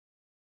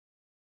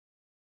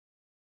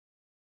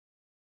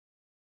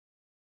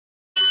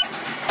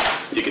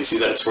you can see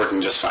that it's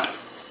working just fine.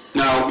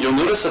 Now, you'll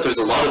notice that there's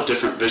a lot of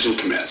different vision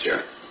commands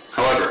here.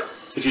 However,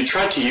 if you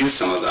try to use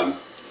some of them,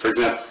 for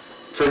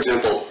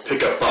example,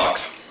 pick up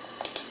box,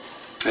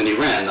 and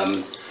you ran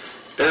them,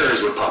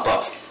 errors would pop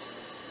up.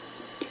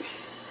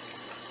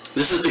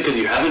 This is because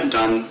you haven't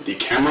done the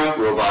camera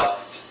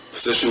robot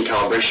position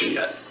calibration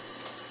yet.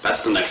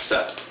 That's the next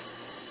step.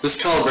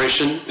 This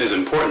calibration is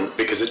important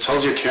because it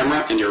tells your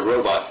camera and your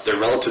robot their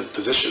relative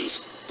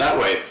positions. That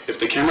way, if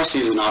the camera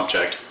sees an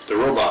object, the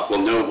robot will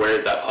know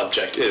where that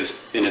object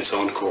is in its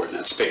own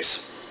coordinate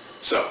space.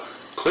 So,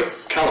 click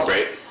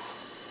Calibrate,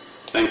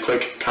 then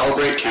click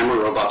Calibrate Camera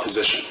Robot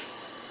Position.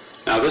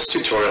 Now this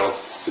tutorial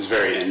is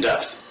very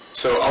in-depth,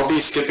 so I'll be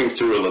skipping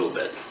through a little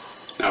bit.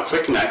 Now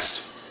click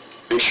Next.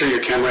 Make sure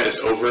your camera is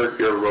over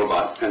your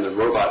robot and the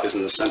robot is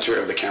in the center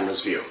of the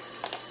camera's view.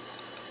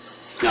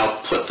 Now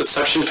put the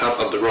suction cup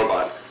of the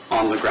robot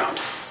on the ground.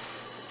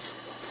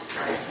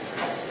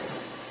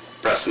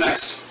 Press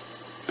Next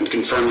and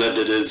confirm that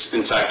it is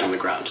in fact on the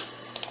ground.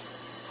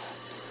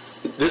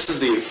 This is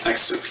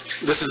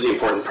the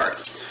important part.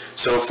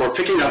 So for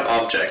picking up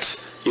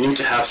objects, you need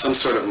to have some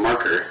sort of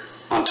marker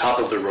on top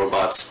of the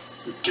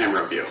robot's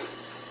camera view.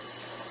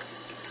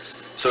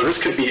 So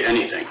this could be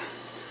anything.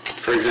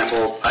 For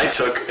example, I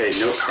took a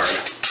note card,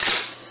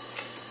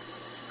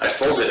 I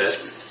folded it,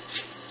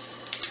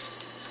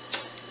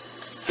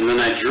 and then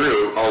I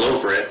drew all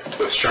over it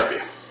with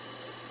Sharpie.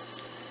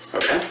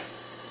 Okay?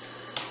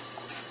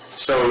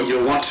 So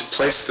you'll want to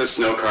place this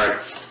note card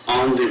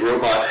on the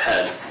robot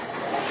head,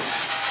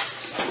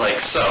 like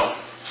so,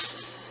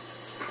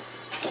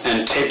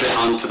 and tape it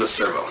onto the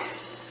servo.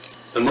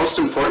 The most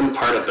important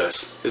part of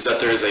this is that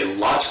there is a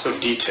lot of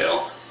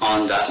detail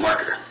on that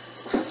marker.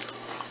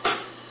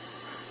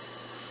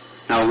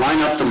 Now line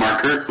up the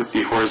marker with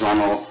the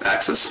horizontal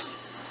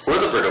axis or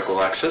the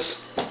vertical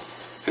axis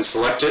and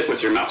select it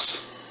with your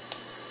mouse.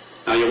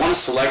 Now you'll want to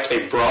select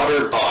a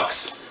broader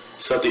box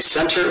so that the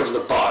center of the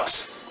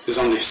box is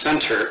on the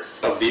center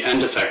of the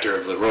end effector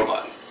of the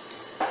robot.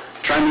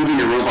 Try moving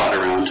your robot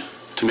around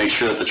to make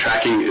sure that the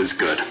tracking is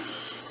good.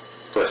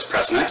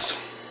 Press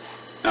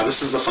Next. Now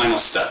this is the final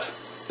step.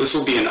 This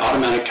will be an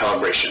automatic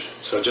calibration,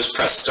 so just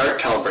press Start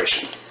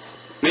Calibration.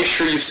 Make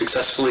sure you've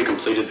successfully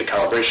completed the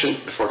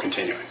calibration before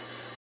continuing.